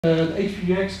The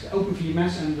HPX, the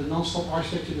OpenVMS, and the non-stop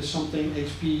architecture is something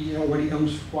HP already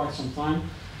owns for quite some time.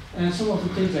 And some of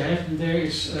the things they have in there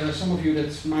is some of you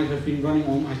that might have been running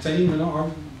on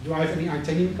Itanium. Do I have any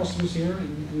Itanium customers here?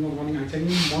 Anyone running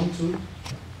Itanium? 1, 2?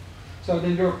 So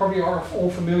then you probably are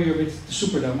all familiar with the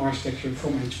Superdome architecture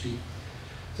from HP.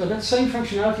 So that same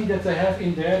functionality that they have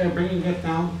in there, they're bringing that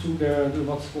down to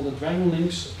what's called the Dragon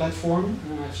Links platform.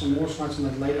 I have some more slides on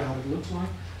that later, how it looks like.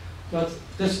 But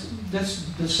that's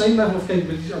the same level of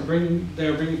capabilities they're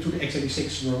bringing to the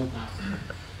x86 world now.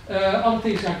 Other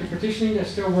things like the partitioning, they're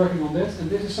still working on that, and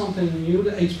this is something new,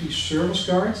 the HP Service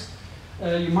Card.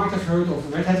 You might have heard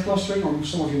of Red Hat clustering, or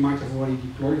some of you might have already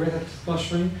deployed Red Hat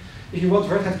clustering. If you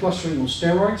want Red Hat clustering on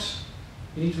steroids,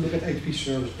 you need to look at HP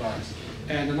Service Card.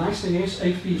 And the nice thing is,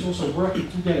 HP is also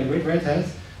working together with Red Hat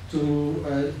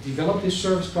to develop this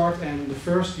service card, and the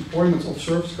first deployments of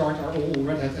service card are all on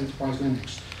Red Hat Enterprise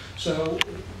Linux. So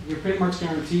you're pretty much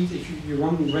guaranteed if you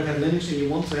run Red Hat Linux and you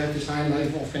want to have this high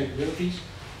level of capabilities,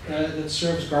 that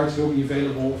service cards will be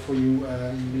available for you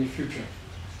in the near future.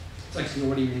 It's actually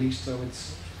already released, so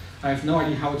I have no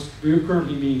idea how it's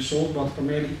currently being sold, but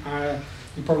primarily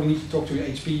you probably need to talk to your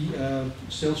HP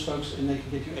sales folks and they can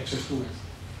get you access to it.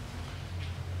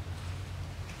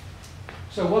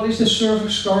 So what is the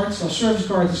service card? So service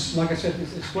card is, like I said,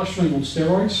 it's clustering on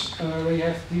steroids.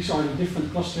 These are the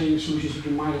different clustering solutions that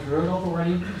you might have heard of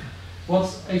already. What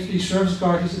HP Service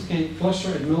Card is, it can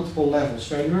cluster at multiple levels.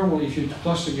 Very normal, if you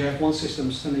cluster, you have one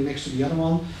system standing next to the other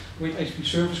one. With HP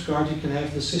Service Card, you can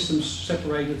have the systems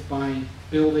separated by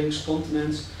buildings,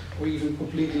 continents, or even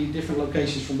completely different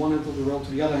locations from one end of the world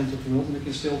to the other end of the world, and it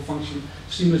can still function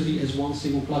seamlessly as one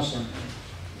single cluster.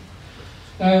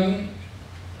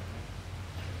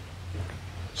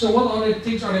 So what other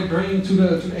things are they bringing to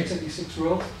the x86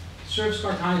 world? Service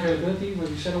card high availability, what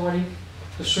we said already.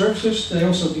 The services, they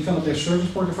also develop their service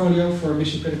portfolio for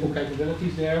mission critical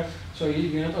capabilities there. So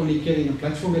you're not only getting a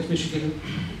platform that's mission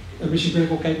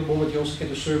critical capable, but you also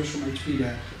get a service from HP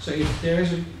there. So if there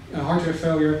is a hardware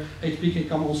failure, HP can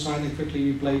come on site and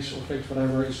quickly replace or fix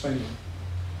whatever is failing.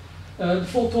 The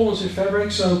fault tolerance in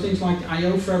fabrics, so things like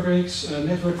I/O fabrics,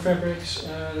 network fabrics,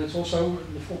 that's also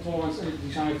the fault tolerance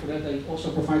designed for that. They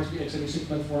also provide to the x86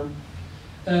 platform.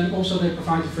 And also they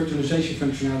provide the virtualization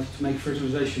functionality to make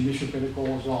virtualization mission critical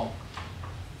as well.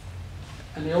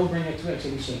 And they all bring it to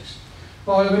x86.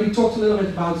 Well, I already talked a little bit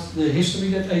about the history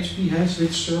that HP has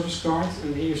with Service Card,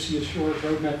 and here you see a short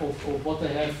roadmap of what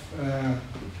they have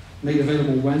made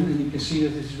available when, and you can see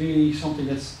that it's really something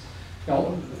that's,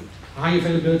 well, high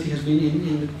availability has been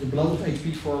in the blood of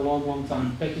HP for a long, long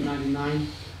time. Back in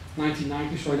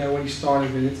 1990, so they already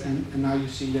started with it, and now you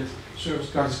see that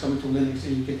Service Card is coming to Linux,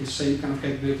 and you get the same kind of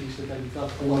capabilities that they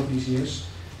developed all of these years,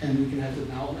 and we can have it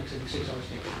now on x86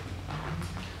 architecture.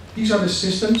 These are the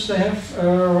systems they have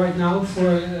right now for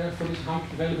this high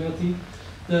availability.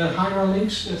 The HiRA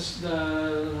links, that's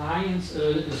the high-end,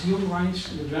 the Xeon range,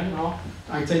 the Dragon,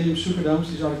 Itanium Superdomes,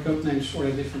 these are the code names for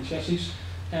the different chassis.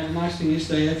 And the nice thing is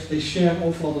they share an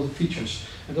awful lot of the features.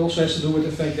 It also has to do with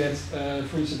the fact that,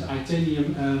 for instance, the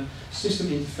Itanium system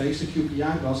interface, the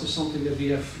JBOSS, is something that we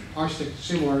have architected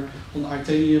similar on the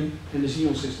Itanium and the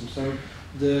Xeon system. So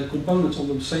the components on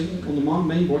the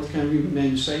main board can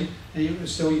remain the same, and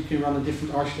still you can run a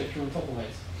different architecture on top of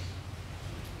it.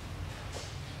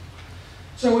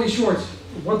 So in short,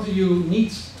 what do you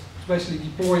need to basically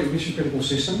deploy a mission critical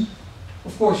system?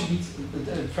 Of course, you need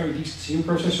a very decent Xeon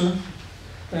processor.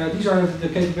 These are the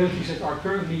capabilities that are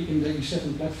currently in the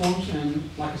E7 platforms, and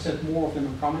like I said, more of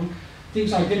them are coming.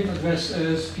 Things I didn't address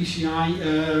as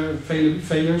PCI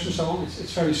failures and so on.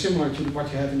 It's very similar to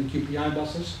what you have in the QPI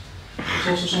buses. It's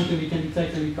also something we can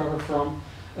detect and recover from.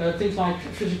 Things like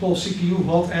physical CPU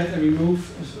hot add and remove,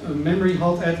 memory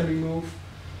hot add and remove.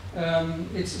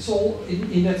 It's all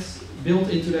built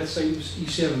into that same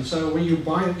E7. So when you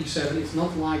buy an E7, it's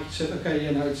not like you said, okay,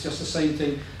 you know, it's just the same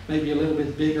thing, maybe a little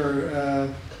bit bigger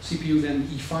CPU than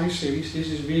the E5 series. This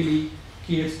is really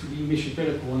geared to be mission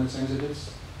critical in the sense that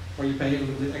it's where you pay a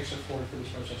little bit extra for this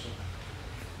processor.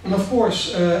 And of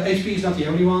course, HP is not the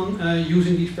only one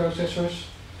using these processors.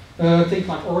 Things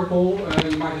like Oracle,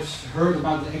 you might have heard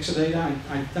about the Exadata.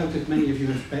 I doubt that many of you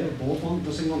have bought one.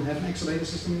 Does anyone have an Exadata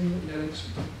system in Linux?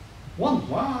 One,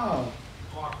 wow!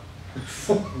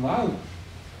 Wow!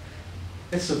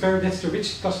 That's the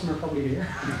rich customer probably here.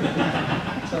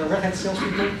 So Red Hat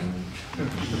salespeople.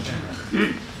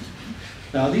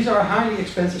 Now these are highly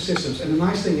expensive systems, and the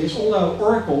nice thing is, although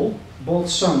Oracle bought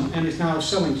some and is now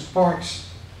selling Sparks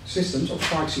systems or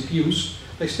Spark CPUs,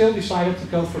 they still decided to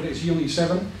go for the Xeon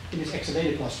E7 in this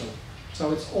Exadata cluster.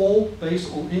 So it's all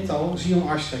based on Intel Xeon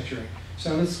architecture.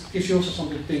 So this gives you also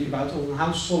something to think about on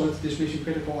how solid this mission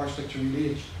critical architecture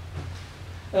really is.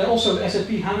 Also, SAP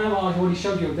HANA, well, I already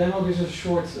showed you a demo. This is a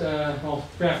short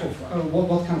graph of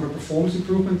what kind of a performance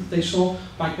improvement they saw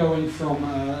by going from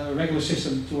a regular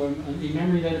system to an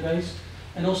in-memory database.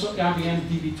 And also, IBM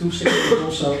DB2 system is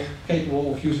also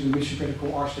capable of using the mission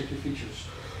critical architecture features.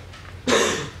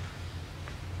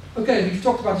 Okay, we've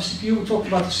talked about the CPU, we talked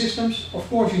about the systems. Of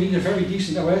course, you need a very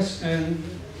decent OS, and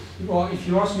well, if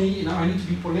you ask me, I need to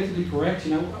be politically correct.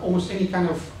 Almost any kind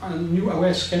of new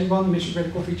OS can run mission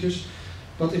critical features.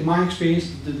 But in my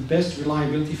experience, the best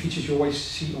reliability features you always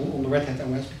see on the Red Hat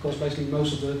OS, because basically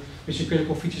most of the mission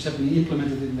critical features have been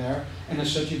implemented in there, and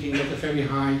as such you can get a very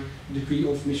high degree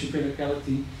of mission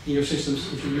criticality in your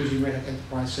systems if you're using Red Hat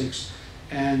Enterprise 6.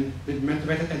 And with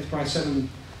Red Hat Enterprise 7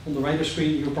 on the radar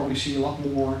screen, you'll probably see a lot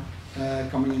more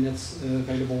coming in that's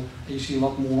available, and you see a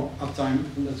lot more uptime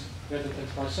on that Red Hat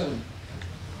Enterprise 7.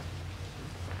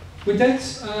 With that,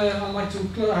 I'd like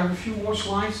to, I have a few more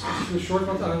slides, it's a short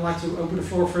one. I'd like to open the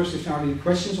floor first if there are any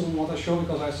questions on what I showed,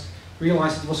 because I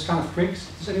realized it was kind of quick.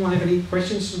 Does anyone have any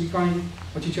questions regarding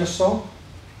what you just saw?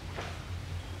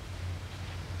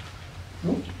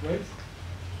 No? Great.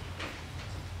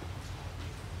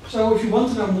 So if you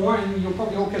want to know more, and you'll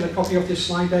probably all get a copy of this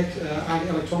slide deck either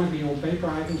electronically or on paper.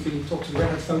 I haven't really talked to the Red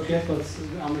Hat folks yet, but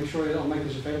I'll make sure that I'll make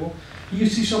this available. You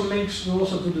see some links. We'll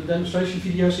also do the demonstration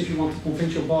videos if you want to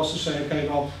convince your boss to say, okay,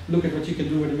 well, look at what you can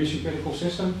do with a mission critical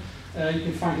system. You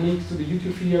can find links to the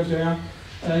YouTube videos there.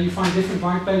 You find different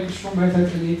white papers from Red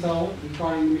Hat and Intel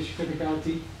regarding mission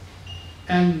criticality.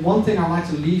 And one thing I'd like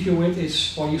to leave you with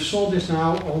is, well, you saw this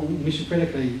now on mission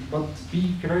critically, but be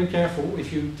very careful.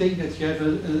 If you think that you have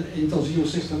an Intel Xeon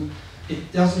system,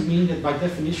 it doesn't mean that by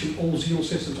definition all Xeon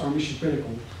systems are mission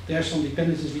critical. There are some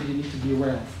dependencies that you need to be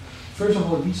aware of. First of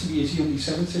all, it needs to be a Xeon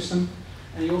E7 system,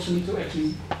 and you also need to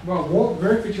actually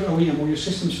work with your OEM or your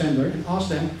systems vendor and ask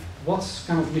them what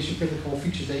kind of mission critical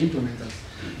features they implemented.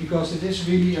 Because it is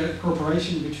really a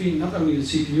cooperation between not only the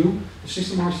CPU, the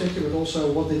system architecture, but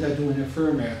also what did they do in their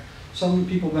firmware. Some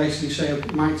people basically say,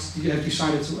 might have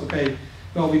decided to, okay,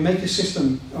 well, we make the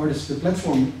system, or the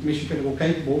platform mission critical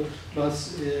capable, but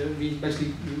we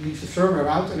basically leave the firmware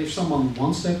out, and if someone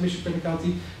wants that mission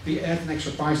criticality, we add an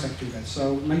extra price tag to that.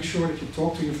 So make sure that you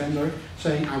talk to your vendor,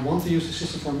 saying, I want to use the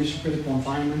system for a mission critical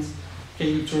environment, can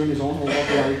you turn this on, or what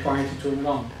do I require to turn it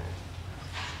on?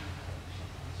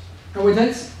 And with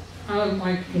that,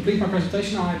 I complete my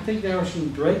presentation. I think there is some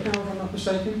break now, if I'm not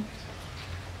mistaken.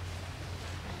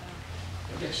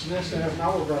 Yes, there's an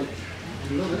hour break.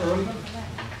 A little bit early.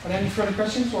 Are there any further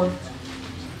questions? Or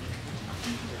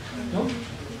no?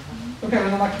 Okay,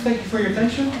 then I'd like to thank you for your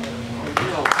attention.